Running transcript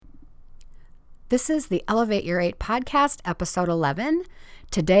This is the Elevate Your 8 podcast, episode 11.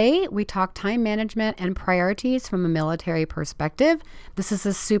 Today, we talk time management and priorities from a military perspective. This is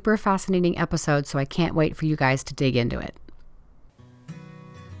a super fascinating episode, so I can't wait for you guys to dig into it.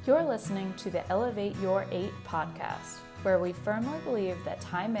 You're listening to the Elevate Your 8 podcast, where we firmly believe that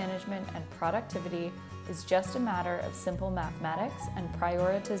time management and productivity is just a matter of simple mathematics and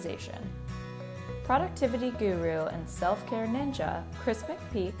prioritization. Productivity guru and self-care ninja, Chris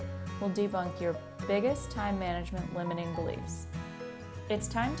McPeak, will debunk your biggest time management limiting beliefs. It's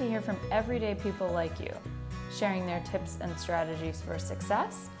time to hear from everyday people like you, sharing their tips and strategies for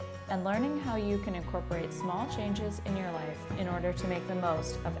success and learning how you can incorporate small changes in your life in order to make the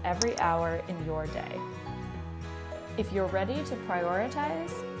most of every hour in your day. If you're ready to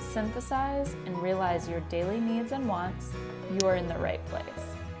prioritize, synthesize, and realize your daily needs and wants, you are in the right place.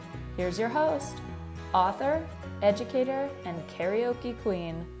 Here's your host, author, educator, and karaoke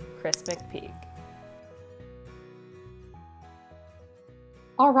queen, Chris McPeak.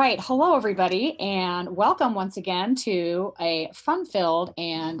 All right. Hello, everybody, and welcome once again to a fun-filled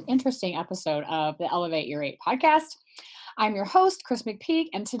and interesting episode of the Elevate Your 8 podcast. I'm your host, Chris McPeak,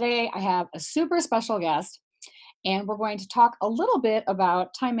 and today I have a super special guest, and we're going to talk a little bit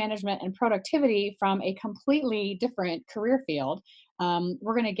about time management and productivity from a completely different career field.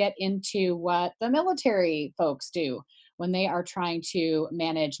 We're going to get into what the military folks do when they are trying to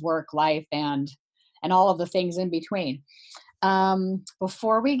manage work, life, and all of the things in between.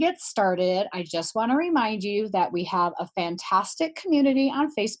 Before we get started, I just want to remind you that we have a fantastic community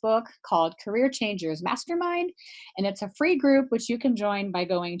on Facebook called Career Changers Mastermind, and it's a free group which you can join by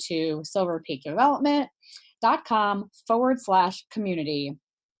going to silverpeakdevelopment.com/community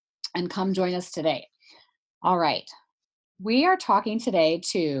and come join us today. All right. We are talking today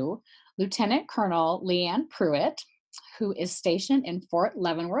to Lieutenant Colonel Leanne Pruitt, who is stationed in Fort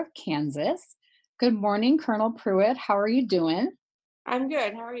Leavenworth, Kansas. Good morning, Colonel Pruitt. How are you doing? I'm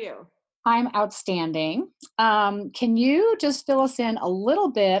good. How are you? I'm outstanding. Can you just fill us in a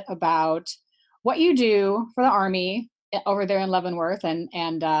little bit about what you do for the Army over there in Leavenworth and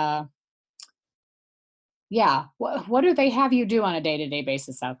what do they have you do on a day-to-day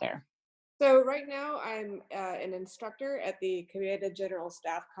basis out there? So right now I'm an instructor at the Commander General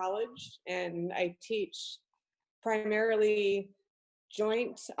Staff College, and I teach primarily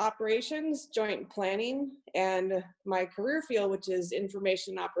joint operations, joint planning, and my career field, which is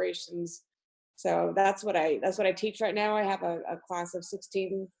information operations. So that's what I teach right now. I have a class of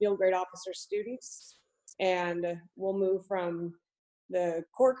 16 field grade officer students, and we'll move from the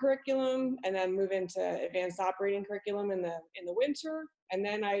core curriculum and then move into advanced operating curriculum in the winter. And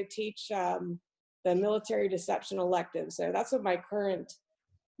then I teach the military deception elective. So that's what my current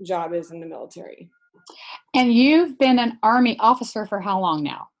job is in the military. And you've been an Army officer for how long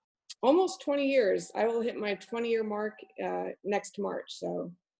now? Almost 20 years. I will hit my 20-year mark next March.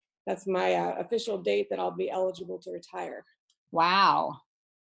 So that's my official date that I'll be eligible to retire. Wow.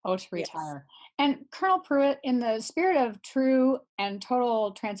 Oh, to retire. Yes. And Colonel Pruitt, in the spirit of true and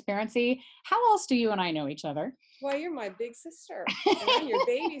total transparency, how else do you and I know each other? Well, you're my big sister, and I'm your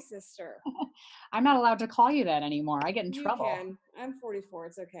baby sister. I'm not allowed to call you that anymore. I get in trouble. You can. I'm 44.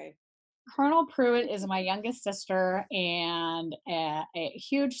 It's okay. Colonel Pruitt is my youngest sister and a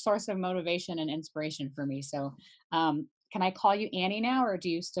huge source of motivation and inspiration for me. So can I call you Annie now, or do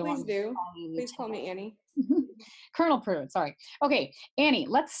you still Please want me do. to call you Please call me Annie. Colonel Pruitt, sorry. Okay, Annie,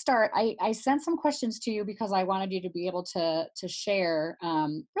 let's start. I sent some questions to you because I wanted you to be able to share,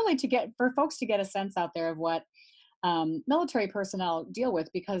 really for folks to get a sense out there of what military personnel deal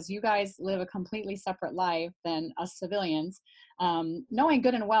with, because you guys live a completely separate life than us civilians, knowing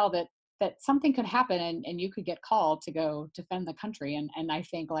good and well that something could happen and you could get called to go defend the country. And I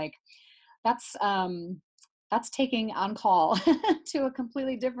think that's taking on call to a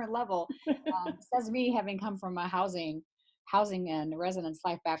completely different level. Says me, having come from a housing and residence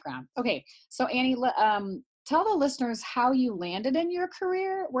life background. Okay, so Annie, tell the listeners how you landed in your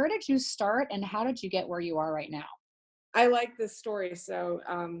career. Where did you start, and how did you get where you are right now? I like this story, so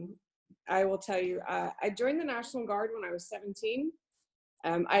I will tell you. I joined the National Guard when I was 17.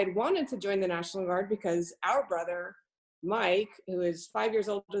 I had wanted to join the National Guard because our brother, Mike, who is 5 years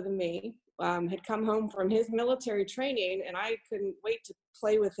older than me, had come home from his military training, and I couldn't wait to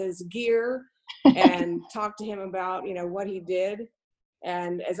play with his gear and talk to him about, what he did.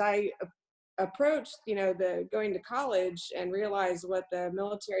 And as I approached, the going to college and realized what the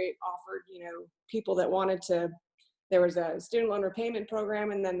military offered, people that wanted to, there was a student loan repayment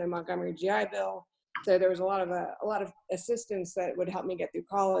program and then the Montgomery GI Bill. So there was a lot of assistance that would help me get through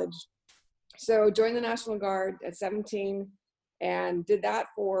college. So joined the National Guard at 17 and did that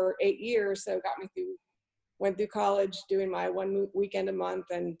for 8 years. So got me through, went through college doing my one weekend a month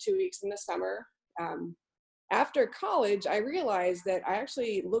and 2 weeks in the summer. After college, I realized that I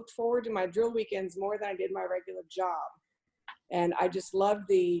actually looked forward to my drill weekends more than I did my regular job. And I just loved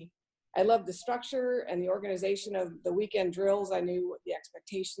I loved the structure and the organization of the weekend drills. I knew what the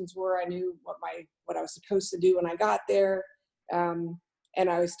expectations were. I knew what I was supposed to do when I got there. And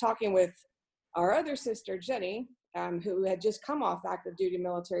I was talking with our other sister, Jenny, who had just come off active duty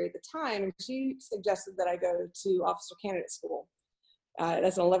military at the time. And she suggested that I go to officer candidate school.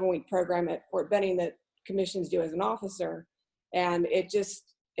 That's an 11-week program at Fort Benning that commissions you as an officer. And it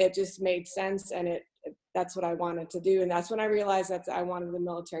just made sense. And that's what I wanted to do. And that's when I realized that I wanted the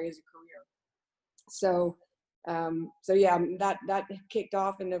military as a career. So yeah, that kicked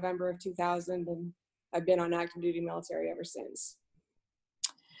off in November of 2000, and I've been on active duty military ever since.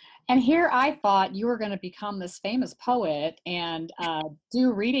 And here I thought you were going to become this famous poet and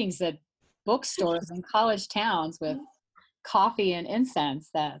do readings at bookstores in college towns with coffee and incense.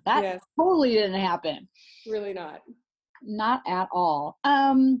 That yes. Totally didn't happen. Really not. Not at all.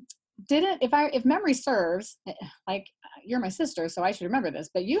 If memory serves, like, you're my sister, so I should remember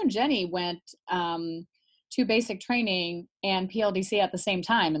this, but you and Jenny went to basic training and PLDC at the same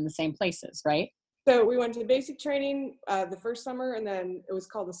time in the same places, right? So we went to basic training the first summer, and then it was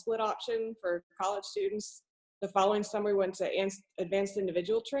called the split option for college students. The following summer, we went to advanced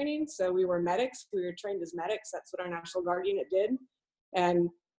individual training. So we were medics. We were trained as medics. That's what our National Guard unit did. And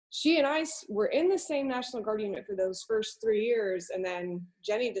she and I were in the same National Guard unit for those first 3 years. And then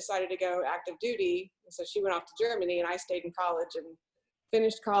Jenny decided to go active duty. So she went off to Germany, and I stayed in college and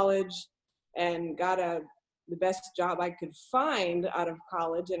finished college and got the best job I could find out of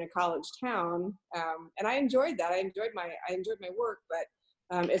college in a college town. And I enjoyed that. I enjoyed my work,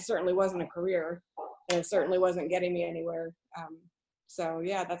 but it certainly wasn't a career, and it certainly wasn't getting me anywhere. So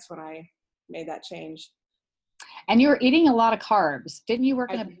yeah, that's when I made that change. And you were eating a lot of carbs. Didn't you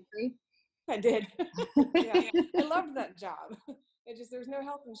work in a bakery? I did. Yeah, I loved that job. There's no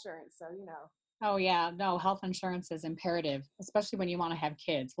health insurance, so you know. Oh yeah, no, health insurance is imperative, especially when you want to have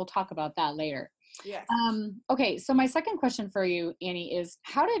kids. We'll talk about that later. Yes. Okay, so my second question for you, Annie, is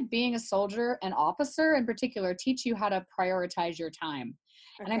how did being a soldier and officer in particular teach you how to prioritize your time?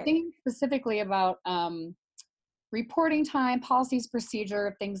 Okay. And I'm thinking specifically about reporting time, policies,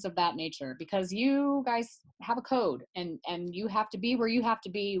 procedure, things of that nature, because you guys have a code and you have to be where you have to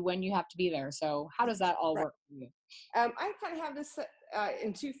be when you have to be there. So how does that all work for you? I kind of have this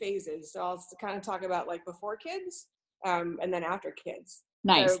in two phases. So I'll kind of talk about like before kids and then after kids.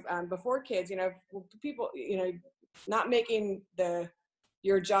 Nice. So before kids, you know, people, you know, not making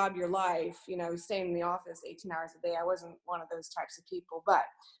your job your life, you know, staying in the office 18 hours a day. I wasn't one of those types of people, but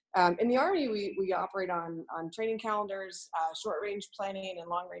in the Army, we operate on training calendars, short range planning and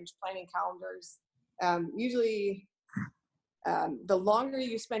long range planning calendars. Usually the longer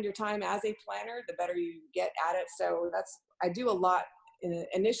you spend your time as a planner, the better you get at it. So I do a lot.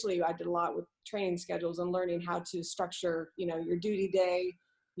 Initially, I did a lot with training schedules and learning how to structure, you know, your duty day,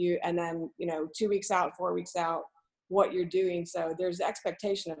 and then, you know, 2 weeks out, 4 weeks out, what you're doing. So there's the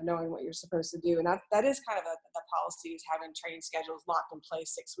expectation of knowing what you're supposed to do. And that is kind of the policy, is having training schedules locked in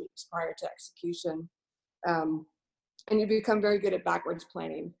place 6 weeks prior to execution. And you become very good at backwards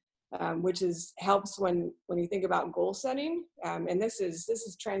planning, which helps when you think about goal setting. And this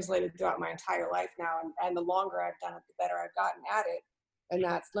is translated throughout my entire life now. And the longer I've done it, the better I've gotten at it. And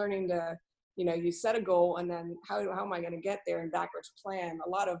that's learning to, you know, you set a goal, and then how am I going to get there, and backwards plan. A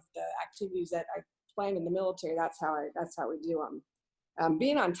lot of the activities that I planned in the military, that's how we do them.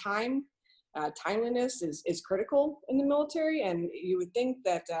 Being on time, timeliness is critical in the military, and you would think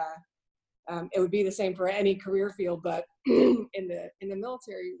that it would be the same for any career field, but in the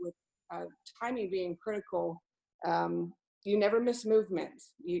military, with timing being critical, you never miss movement.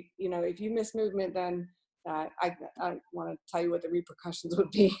 You know, if you miss movement, then I want to tell you what the repercussions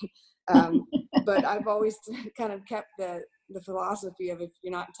would be. But I've always kind of kept the philosophy of, if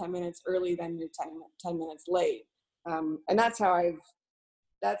you're not 10 minutes early, then you're 10 minutes late. And that's how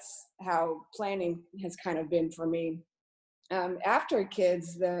planning has kind of been for me. After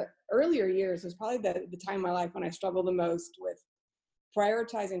kids, the earlier years was probably the time in my life when I struggled the most with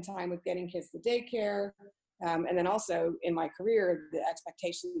prioritizing time with getting kids to daycare. And then also in my career, the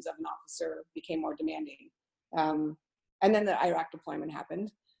expectations of an officer became more demanding. And then the Iraq deployment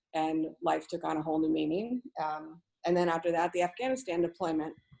happened, and life took on a whole new meaning. And then after that, the Afghanistan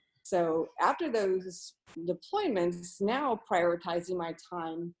deployment. So after those deployments, now prioritizing my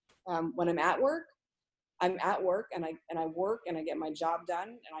time when I'm at work and I work and I get my job done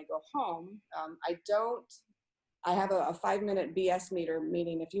and I go home. I don't I have a 5-minute BS meter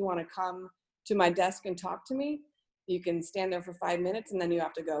meeting. If you want to come to my desk and talk to me, you can stand there for 5 minutes and then you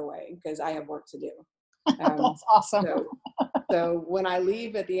have to go away because I have work to do. That's awesome. So when I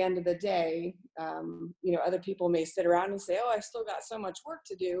leave at the end of the day, other people may sit around and say, oh, I still got so much work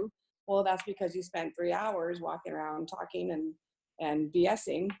to do. Well, that's because you spent 3 hours walking around talking and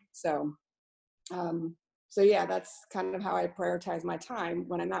BSing. So yeah, that's kind of how I prioritize my time.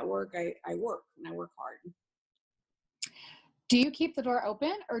 When I'm at work, I work and I work hard. Do you keep the door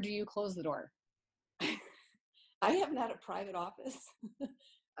open or do you close the door? I haven't had a private office.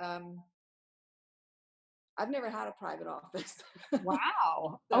 I've never had a private office.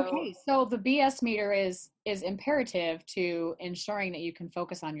 Wow. Okay. So the BS meter is imperative to ensuring that you can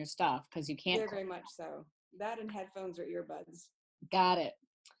focus on your stuff because you can't. Very much so. That and headphones or earbuds. Got it.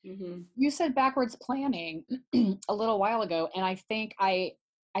 Mm-hmm. You said backwards planning a little while ago, and I think I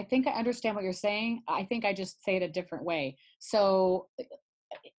understand what you're saying. I think I just say it a different way. So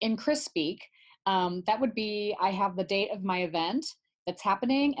in Chris speak, that would be, I have the date of my event that's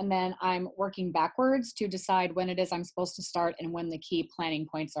happening, and then I'm working backwards to decide when it is I'm supposed to start and when the key planning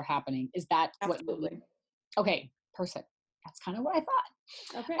points are happening. Is that Absolutely. what you mean? Okay, perfect. That's kind of what I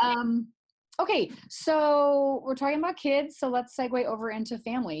thought. Okay. Okay, so we're talking about kids, so let's segue over into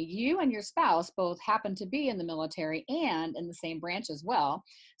family. You and your spouse both happen to be in the military and in the same branch as well.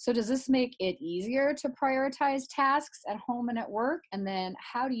 So does this make it easier to prioritize tasks at home and at work? And then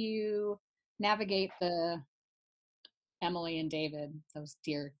how do you navigate the Emily and David, those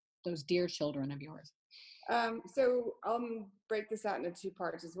dear children of yours? So I'll break this out into 2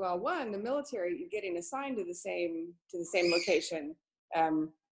 parts as well. One, the military, you're getting assigned to the same location.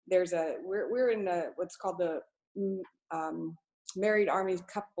 We're in what's called the Married Army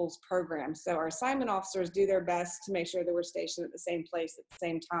Couples Program. So our assignment officers do their best to make sure that we're stationed at the same place at the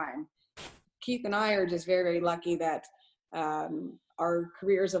same time. Keith and I are just very, very lucky that our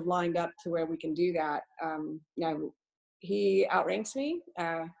careers have lined up to where we can do that. He outranks me,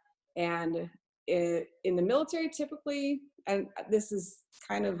 and in the military, typically, and this is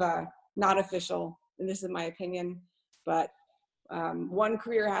kind of not official, and this is my opinion, but one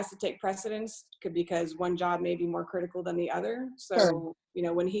career has to take precedence because one job may be more critical than the other. So,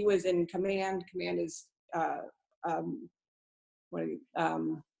 Sure. When he was in command is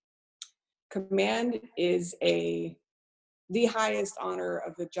command is the highest honor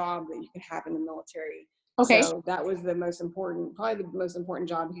of the job that you can have in the military. Okay. So that was probably the most important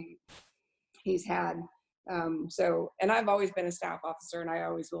job he's had. And I've always been a staff officer and I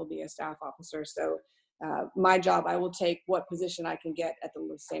always will be a staff officer. So my job, I will take what position I can get at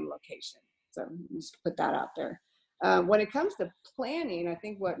the same location. So just put that out there. When it comes to planning, I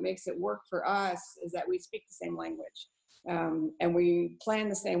think what makes it work for us is that we speak the same language. And we plan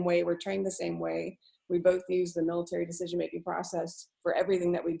the same way, we're trained the same way. We both use the military decision-making process for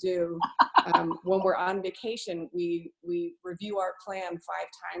everything that we do. When we're on vacation, we review our plan 5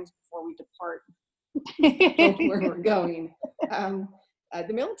 times before we depart where we're going.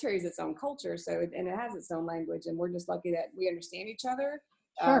 The military is its own culture, and it has its own language, and we're just lucky that we understand each other.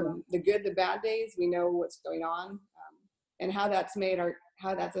 Sure. The good, the bad days, we know what's going on, and how that's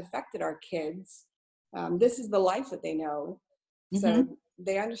affected our kids. This is the life that they know. Mm-hmm. So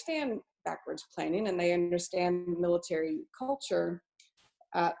they understand backwards planning and they understand military culture.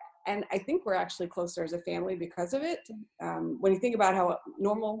 And I think we're actually closer as a family because of it. When you think about how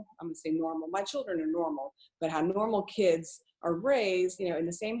normal, I'm going to say normal, my children are normal, but how normal kids are raised, in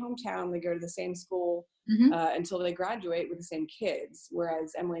the same hometown, they go to the same school until they graduate with the same kids.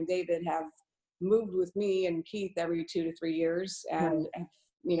 Whereas Emily and David have moved with me and Keith every 2 to 3 years. And,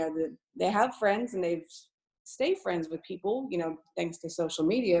 they have friends and they've stay friends with people, thanks to social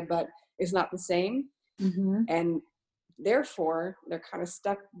media, but it's not the same. Mm-hmm. And therefore they're kind of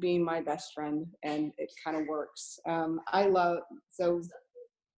stuck being my best friend, and it kind of works.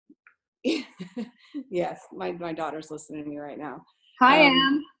 Yes, my daughter's listening to me right now. Hi,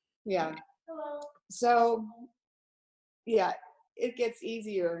 Anne. Yeah. Hello. So yeah, it gets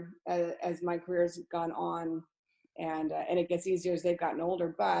easier as my career's gone on, and it gets easier as they've gotten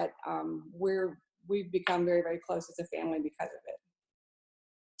older, but we've become very, very close as a family because of it.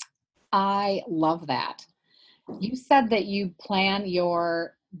 I love that. You said that you plan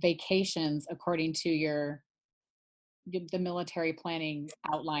your vacations according to the military planning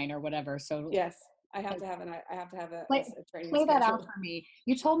outline or whatever. So yes, I have to have a training play that out schedule. for me.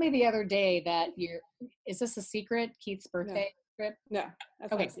 You told me the other day that is this a secret, Keith's birthday trip? No,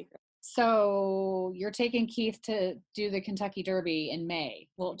 that's okay. not a secret. So you're taking Keith to do the Kentucky Derby in May.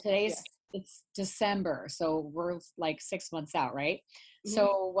 Well, today's it's December, so we're like 6 months out, right? Mhm.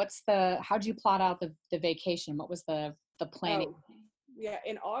 So how'd you plot out the vacation? What was the planning? Oh, yeah.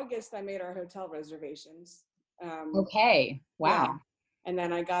 In August, I made our hotel reservations. Okay. Yeah. Wow. And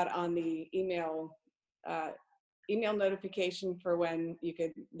then I got on the uh, email notification for when you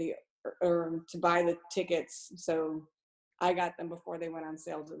could or to buy the tickets. So I got them before they went on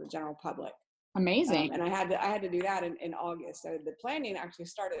sale to the general public. Amazing. And I had to do that in August. So the planning actually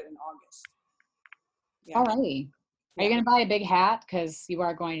started in August. Yeah. All righty. Are you Yeah. going to buy a big hat? Because you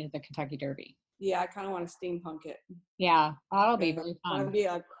are going to the Kentucky Derby. Yeah, I kind of want to steampunk it. Yeah, that'll be Yeah. very I want to fun. be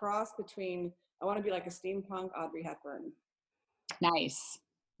a cross between, I want to be like a steampunk Audrey Hepburn. Nice.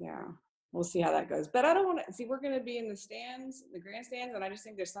 Yeah, we'll see how that goes. But I don't want to see, we're going to be in the stands, the grandstands, and I just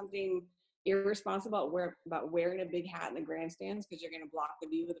think there's something irresponsible about wearing a big hat in the grandstands because you're going to block the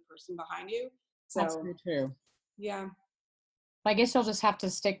view of the person behind you. So That's very true. yeah. I guess you'll just have to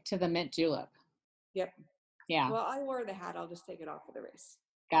stick to the mint julep. Yep. Yeah. Well, I wore the hat. I'll just take it off for the race.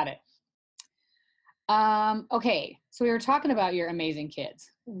 Got it. Okay, so we were talking about your amazing kids.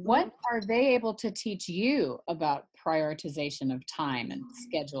 What are they able to teach you about prioritization of time and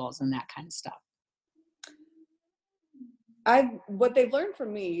schedules and that kind of stuff? What they've learned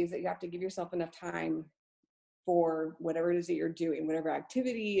from me is that you have to give yourself enough time for whatever it is that you're doing, whatever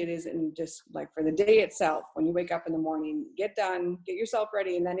activity it is, and just like for the day itself, when you wake up in the morning, get done, get yourself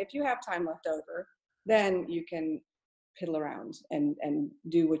ready, and then if you have time left over, then you can piddle around and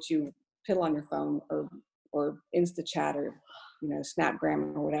do what you piddle on your phone or Insta chat or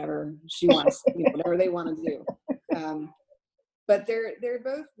Snapgram or whatever she wants, whatever they want to do. But they're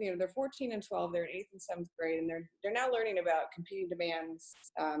both, they're 14 and 12. They're in 8th and 7th grade, and they're now learning about competing demands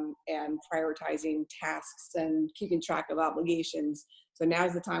and prioritizing tasks and keeping track of obligations. So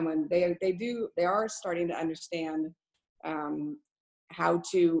now's the time when they are starting to understand how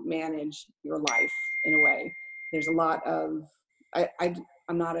to manage your life in a way. There's a lot of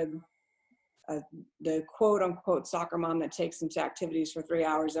I'm not the quote unquote soccer mom that takes them to activities for 3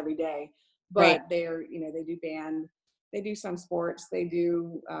 hours every day, but Right. they're they do band, they do some sports, they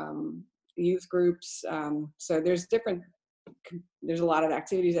do youth groups. So there's a lot of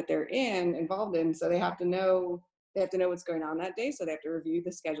activities that they're involved in. So they have to know what's going on that day. So they have to review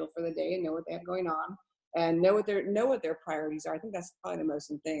the schedule for the day and know what they have going on and know what their priorities are. I think that's probably the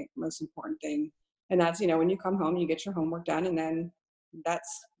most important thing. And that's, when you come home, you get your homework done, and then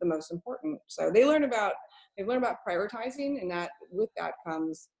that's the most important. So they learn about prioritizing, and that with that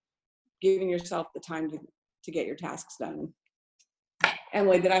comes giving yourself the time to get your tasks done.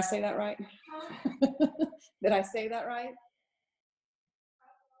 Emily, did I say that right? Did I say that right?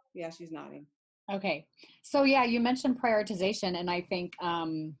 Yeah, she's nodding. Okay. So yeah, you mentioned prioritization, and I think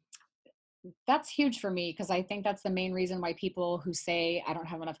that's huge for me because I think that's the main reason why people who say I don't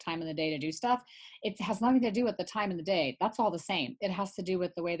have enough time in the day to do stuff, it has nothing to do with the time in the day. That's all the same. It has to do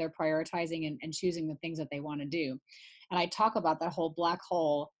with the way they're prioritizing and choosing the things that they want to do. And I talk about that whole black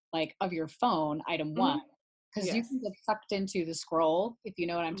hole, like of your phone, item one, because you can get sucked into the scroll, if you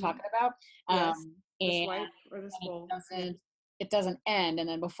know what I'm talking about. Yes. And The swipe or the scroll. It doesn't end. And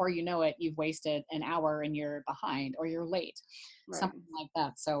then before you know it, you've wasted an hour and you're behind or you're late, something like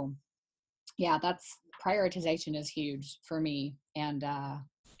that. So yeah, that's prioritization is huge for me, and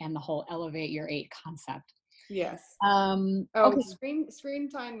the whole elevate your 8 concept. Yes. Okay. Screen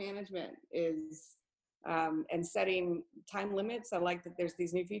time management is and setting time limits. I like that there's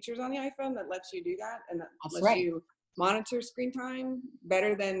these new features on the iPhone that lets you do that, and that lets you monitor screen time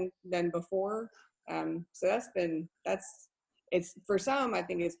better than before. So it's for some, I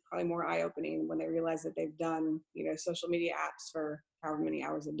think it's probably more eye-opening when they realize that they've done, social media apps for however many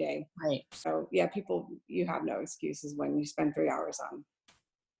hours a day. Right. So yeah, you have no excuses when you spend 3 hours on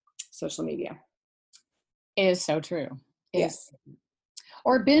social media. It is so true. Yes.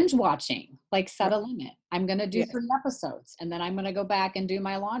 Or binge watching, like set a limit. I'm going to do 3 episodes and then I'm going to go back and do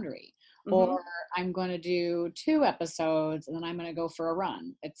my laundry. Or I'm going to do 2 episodes and then I'm going to go for a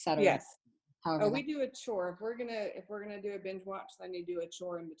run, etc. Yes. However, we do a chore. If we're gonna do a binge watch, then you do a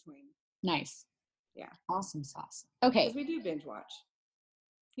chore in between. Nice. Yeah. Awesome sauce. Okay. Because we do binge watch.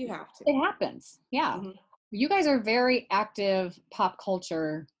 You have to. It happens. Yeah. You guys are very active pop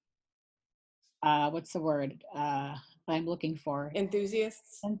culture. What's the word I'm looking for?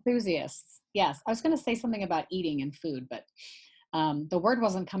 Enthusiasts. Yes. I was going to say something about eating and food, but the word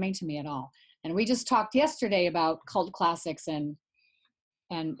wasn't coming to me at all. And we just talked yesterday about cult classics and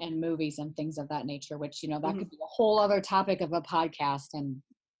movies and things of that nature, which, that could be a whole other topic of a podcast. And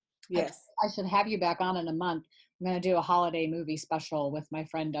yes, I should have you back on in a month. I'm going to do a holiday movie special with my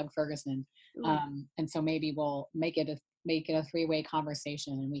friend Doug Ferguson. And so maybe we'll make it a 3-way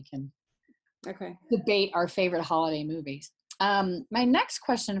conversation and we can Okay. debate our favorite holiday movies. My next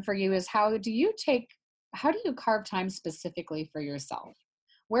question for you is how do you carve time specifically for yourself?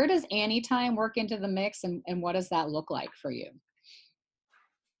 Where does Annie time work into the mix, and what does that look like for you?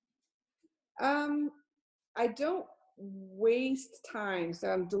 Um, I don't waste time, so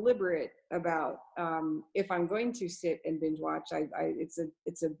I'm deliberate about if I'm going to sit and binge watch. It's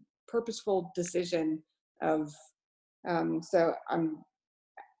a purposeful decision of so I'm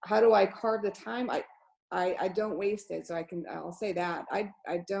how do I carve the time? I don't waste it, so I'll say that I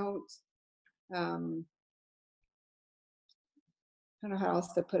don't um I don't know how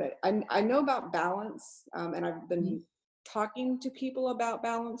else to put it. I know about balance, and I've Mhm. been talking to people about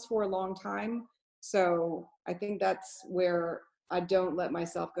balance for a long time. So I think that's where I don't let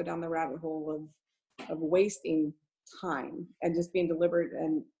myself go down the rabbit hole of wasting time and just being deliberate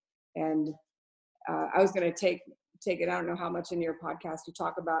and I was going to take it. I don't know how much in your podcast you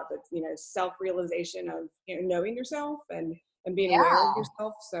talk about, but self realization of knowing yourself and being aware of Yeah.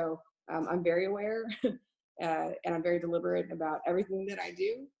 yourself. So I'm very aware, and I'm very deliberate about everything that I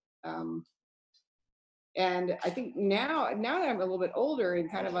do. Um, and I think now that I'm a little bit older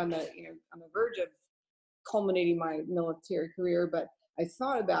and kind of on the verge of culminating my military career, but I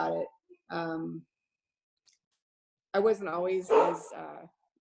thought about it. Um, I wasn't always as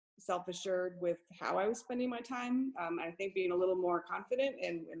self-assured with how I was spending my time. I think being a little more confident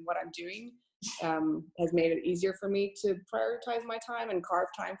in what I'm doing has made it easier for me to prioritize my time and carve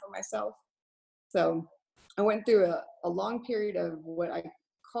time for myself. So I went through a long period of what I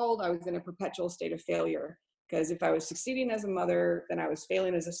was in a perpetual state of failure. Because if I was succeeding as a mother, then I was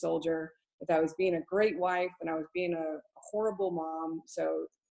failing as a soldier. If I was being a great wife, then I was being a horrible mom. So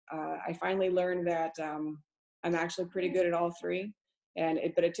I finally learned that I'm actually pretty good at all three,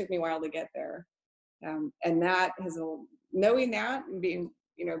 but it took me a while to get there. And that has knowing that and being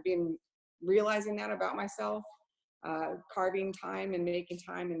realizing that about myself, carving time and making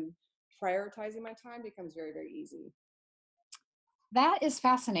time and prioritizing my time becomes very, very easy. That is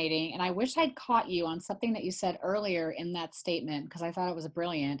fascinating. And I wish I'd caught you on something that you said earlier in that statement because I thought it was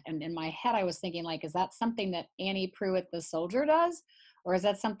brilliant. And in my head, I was thinking, like, is that something that Annie Pruitt, the soldier, does? Or is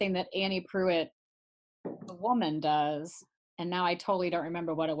that something that Annie Pruitt, the woman, does? And now I totally don't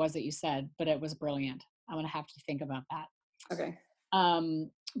remember what it was that you said, but it was brilliant. I'm going to have to think about that. Okay.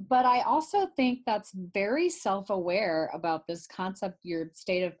 But I also think that's very self-aware about this concept, your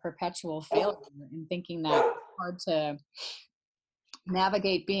state of perpetual failure, and thinking that it's hard to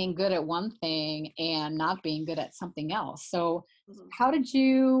navigate being good at one thing and not being good at something else. So Mhm. how did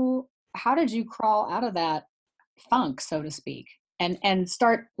you crawl out of that funk, so to speak, and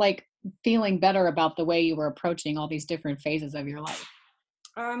start like feeling better about the way you were approaching all these different phases of your life?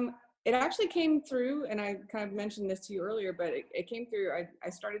 Um, it actually came through, and I kind of mentioned this to you earlier, but it came through. I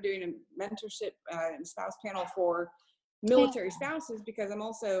started doing a mentorship and spouse panel for military spouses because I'm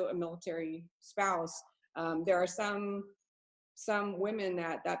also a military spouse. There are some women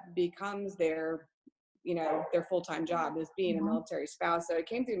that becomes their full-time job is being a Mhm. military spouse. So it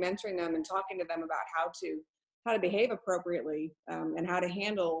came through mentoring them and talking to them about how to behave appropriately, and how to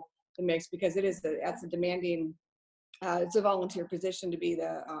handle the mix, because that's a demanding, it's a volunteer position to be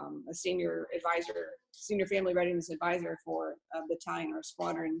a senior advisor, senior family readiness advisor for a battalion or a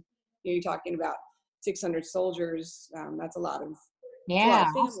squadron. You're talking about 600 soldiers. That's a lot of Yeah,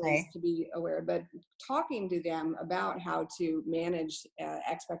 I'll families say. to be aware, but talking to them about how to manage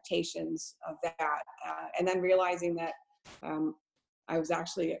expectations of that, and then realizing that I was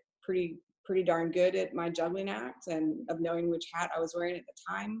actually pretty darn good at my juggling act and of knowing which hat I was wearing at the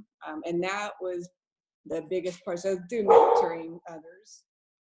time, and that was the biggest part. So through mentoring others,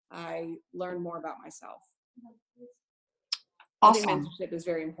 I learned more about myself. I think Awesome. mentorship is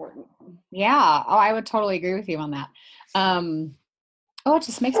very important. Yeah. Oh, I would totally agree with you on that. Um, oh, it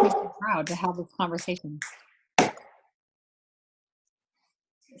just makes me so proud to have this conversation. Sorry.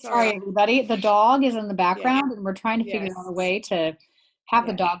 Sorry, everybody. The dog is in the Yeah. background, and we're trying to figure out Yes. a way to have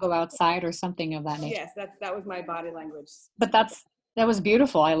the Yes. dog go outside or something of that nature. Yes. That was my body language. But that was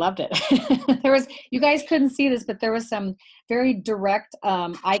beautiful. I loved it. You guys couldn't see this, but there was some very direct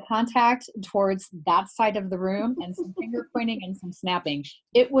eye contact towards that side of the room, and some finger pointing and some snapping.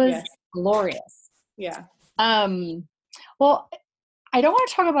 It was Yes. glorious. Yeah. Um, well, I don't want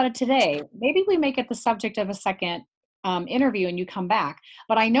to talk about it today. Maybe we make it the subject of a second interview and you come back.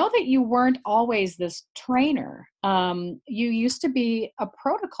 But I know that you weren't always this trainer. You used to be a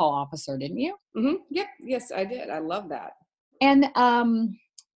protocol officer, didn't you? Yep. Yes, I did. I love that. And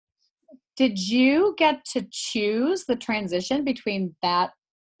did you get to choose the transition between that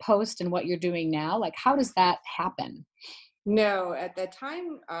post and what you're doing now? Like, how does that happen? No, at that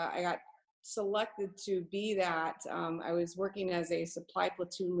time, I got selected to be that, I was working as a supply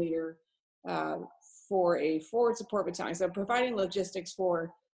platoon leader for a forward support battalion. So providing logistics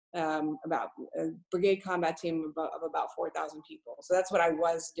for about a brigade combat team of about 4,000 people. So that's what I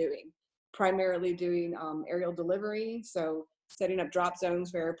was doing, primarily doing aerial delivery. So setting up drop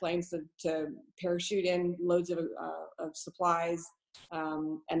zones for airplanes to parachute in loads of supplies,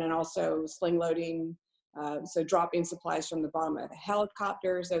 and then also sling loading, so dropping supplies from the bottom of a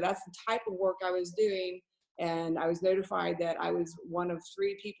helicopter. So that's the type of work I was doing. And I was notified that I was one of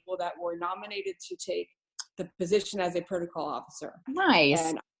 3 people that were nominated to take the position as a protocol officer. Nice.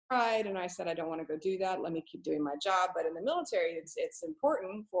 And I tried, and I said, I don't want to go do that. Let me keep doing my job. But in the military, it's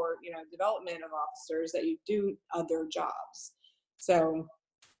important for, development of officers that you do other jobs. So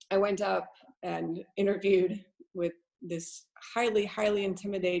I went up and interviewed with this highly, highly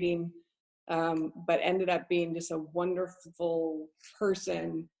intimidating, but ended up being just a wonderful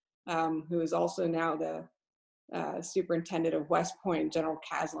person, who is also now the superintendent of West Point, General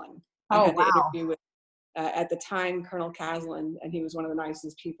Caslin. I had the interview with, at the time, Colonel Caslin, and he was one of the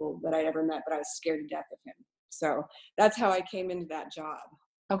nicest people that I'd ever met, but I was scared to death of him. So that's how I came into that job.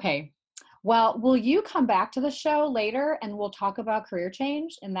 Okay. Well, will you come back to the show later and we'll talk about career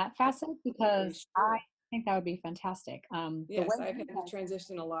change in that facet? Because sure. I think that would be fantastic. Yes, I've had to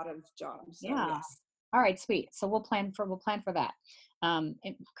transition a lot of jobs. So yeah. Yes. All right, sweet. So we'll plan for that. And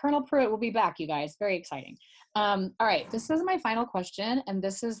Colonel Pruitt will be back, you guys. Very exciting. All right, this is my final question, and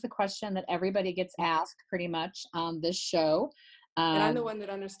this is the question that everybody gets asked pretty much on this show. And I'm the one that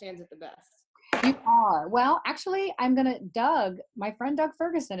understands it the best. You are. Well, actually, my friend Doug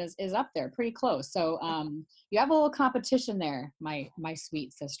Ferguson is up there pretty close. So you have a little competition there, my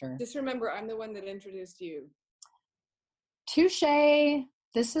sweet sister. Just remember, I'm the one that introduced you. Touche.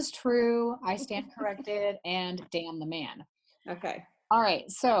 This is true. I stand corrected, and damn the man. Okay. All right.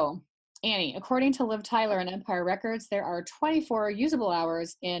 So, Annie, according to Liv Tyler and Empire Records, there are 24 usable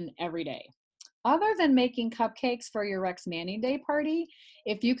hours in every day. Other than making cupcakes for your Rex Manning Day party,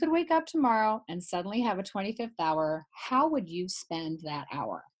 if you could wake up tomorrow and suddenly have a 25th hour, how would you spend that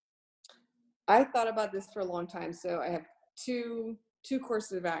hour? I thought about this for a long time. So I have two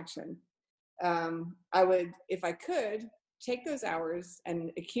courses of action. I would, if I could, take those hours and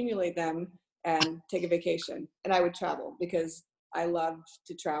accumulate them and take a vacation. And I would travel because I love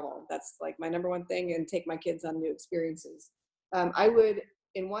to travel. That's like my number one thing, and take my kids on new experiences. I would,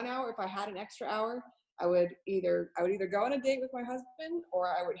 in 1 hour, if I had an extra hour, I would either go on a date with my husband, or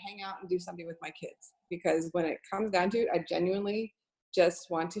I would hang out and do something with my kids. Because when it comes down to it, I genuinely just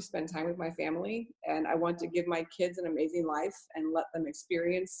want to spend time with my family, and I want to give my kids an amazing life and let them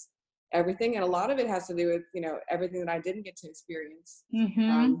experience everything. And a lot of it has to do with, everything that I didn't get to experience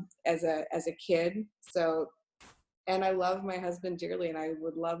as a kid. So, and I love my husband dearly, and I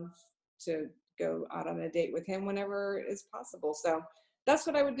would love to go out on a date with him whenever is possible. So that's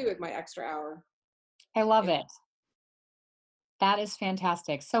what I would do with my extra hour. I love it. That is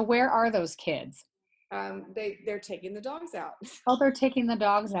fantastic. So where are those kids? They're taking the dogs out. Oh, they're taking the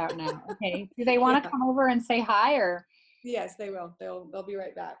dogs out now. Okay. Do they want to come over and say hi, or? Yes, they will. They'll be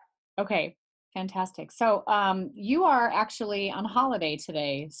right back. Okay. Fantastic. So you are actually on holiday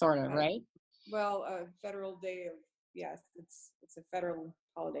today, sort of, right? Well, a federal day of, yes, it's a federal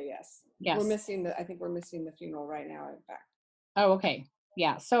holiday. Yes. Yes. I think we're missing the funeral right now, in fact. Oh, okay.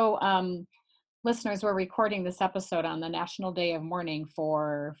 Yeah. So listeners, we're recording this episode on the National Day of Mourning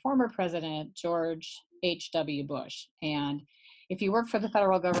for former President George H.W. Bush. And if you work for the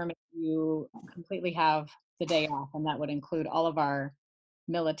federal government, you completely have the day off, and that would include all of our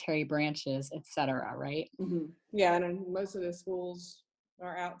military branches, et cetera, right? Mm-hmm. Yeah, and most of the schools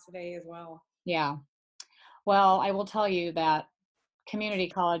are out today as well. Yeah. Well, I will tell you that community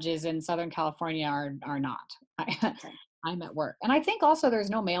colleges in Southern California are not. Okay. I'm at work. And I think also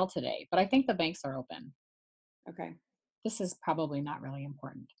there's no mail today, but I think the banks are open. Okay. This is probably not really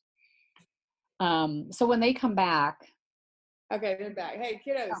important. So when they come back. Okay, they're back. Hey,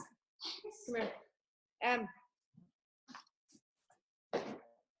 kiddos, come here.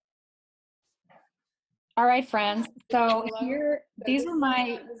 All right, friends. So these are this is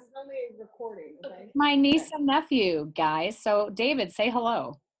only a recording, okay? My niece and nephew, guys. So David, say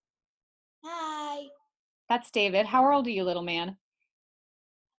hello. Hi. That's David. How old are you, little man?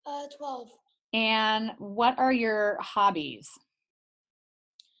 12. And what are your hobbies?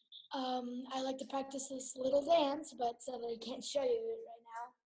 I like to practice this little dance, but I can't show you it right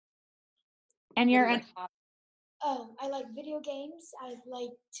now. And you're I like video games. I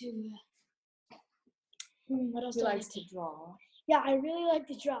like to. What else He do I likes like to draw. Yeah, I really like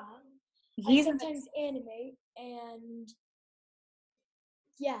to draw. I sometimes animate, and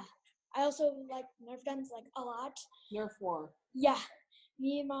yeah. I also like Nerf guns like a lot. Nerf war. Yeah,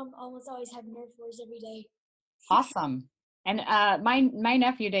 me and Mom almost always have Nerf wars every day. Awesome. And my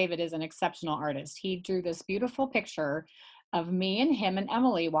nephew David is an exceptional artist. He drew this beautiful picture of me and him and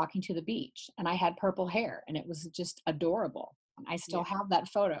Emily walking to the beach, and I had purple hair, and it was just adorable. I still have that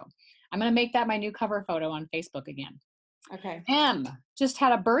photo. I'm going to make that my new cover photo on Facebook again. Okay. Em just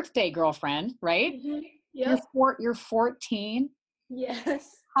had a birthday, girlfriend, right? Mm-hmm. Yep. You're 14.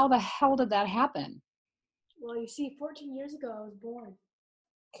 Yes. How the hell did that happen? Well, you see, 14 years ago I was born.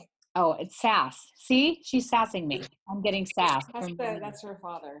 Oh, it's sass. See, she's sassing me. I'm getting sass. That's her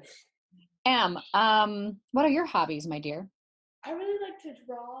father. Em, what are your hobbies, my dear? I really like to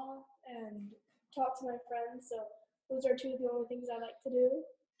draw and talk to my friends, so those are two of the only things I like to do.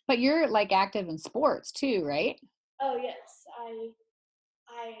 But you're like active in sports too, right? Oh yes,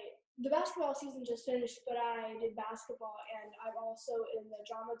 the basketball season just finished, but I did basketball, and I'm also in the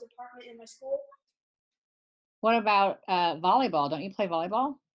drama department in my school. What about volleyball? Don't you play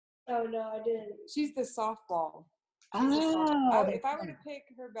volleyball? Oh no, I didn't. She's the softball. If I were to pick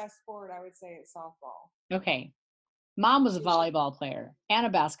her best sport, I would say it's softball. Okay. Mom was a volleyball player and a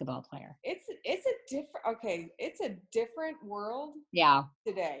basketball player. It's a different world. Yeah.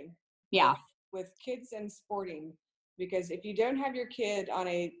 Today. Yeah. With kids and sporting, because if you don't have your kid on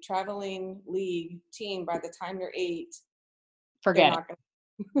a traveling league team by the time they're 8, forget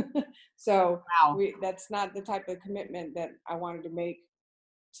it. So wow. That's not the type of commitment that I wanted to make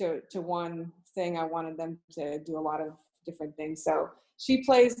to one thing. I wanted them to do a lot of different things. So she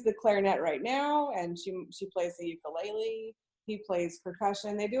plays the clarinet right now, and she plays the ukulele. He plays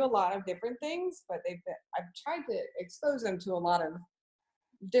percussion. They do a lot of different things, but I've tried to expose them to a lot of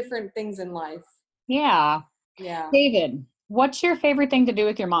different things in life. Yeah. Yeah. David, what's your favorite thing to do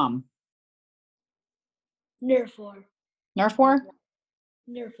with your mom? Nerf war. Nerf war?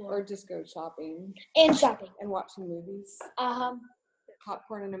 Nerf war. Or just go shopping. And shopping. And watching movies.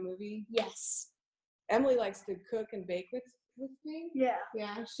 Popcorn in a movie. Yes. Emily likes to cook and bake with me. Yeah.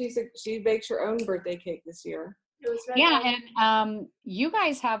 Yeah. She bakes her own birthday cake this year. It was and you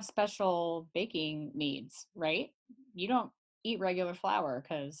guys have special baking needs, right? You don't eat regular flour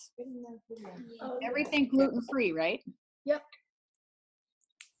because everything gluten-free, right? Yep.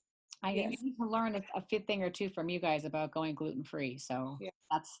 I need to learn a fit thing or two from you guys about going gluten-free. So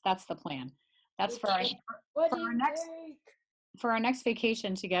that's the plan. That's for our next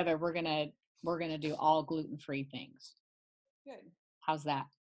vacation together. We're gonna do all gluten-free things. Good. How's that?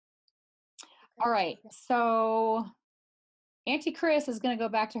 All right. So Auntie Chris is going to go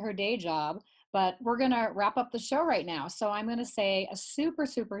back to her day job, but we're going to wrap up the show right now. So I'm going to say a super,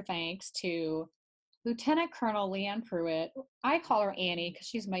 super thanks to Lieutenant Colonel Leanne Pruitt. I call her Annie because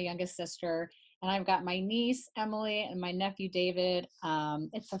she's my youngest sister. And I've got my niece, Emily, and my nephew, David.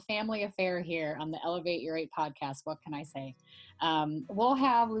 It's a family affair here on the Elevate Your 8 podcast. What can I say? We'll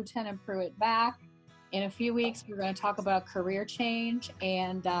have Lieutenant Pruitt back in a few weeks. We're going to talk about career change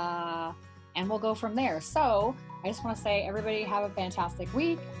and we'll go from there. So I just want to say, everybody have a fantastic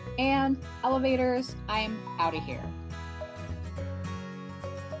week, and elevators, I'm out of here.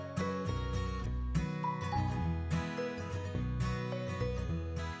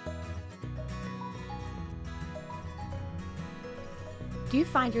 Do you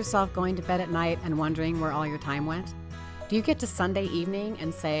find yourself going to bed at night and wondering where all your time went? Do you get to Sunday evening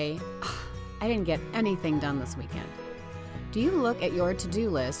and say, I didn't get anything done this weekend? Do you look at your to-do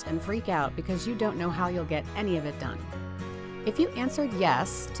list and freak out because you don't know how you'll get any of it done? If you answered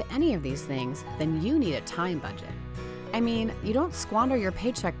yes to any of these things, then you need a time budget. I mean, you don't squander your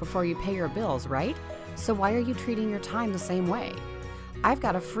paycheck before you pay your bills, right? So why are you treating your time the same way? I've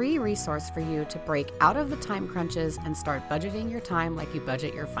got a free resource for you to break out of the time crunches and start budgeting your time like you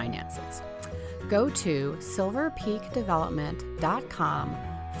budget your finances. Go to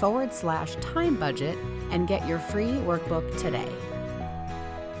silverpeakdevelopment.com/time budget and get your free workbook today.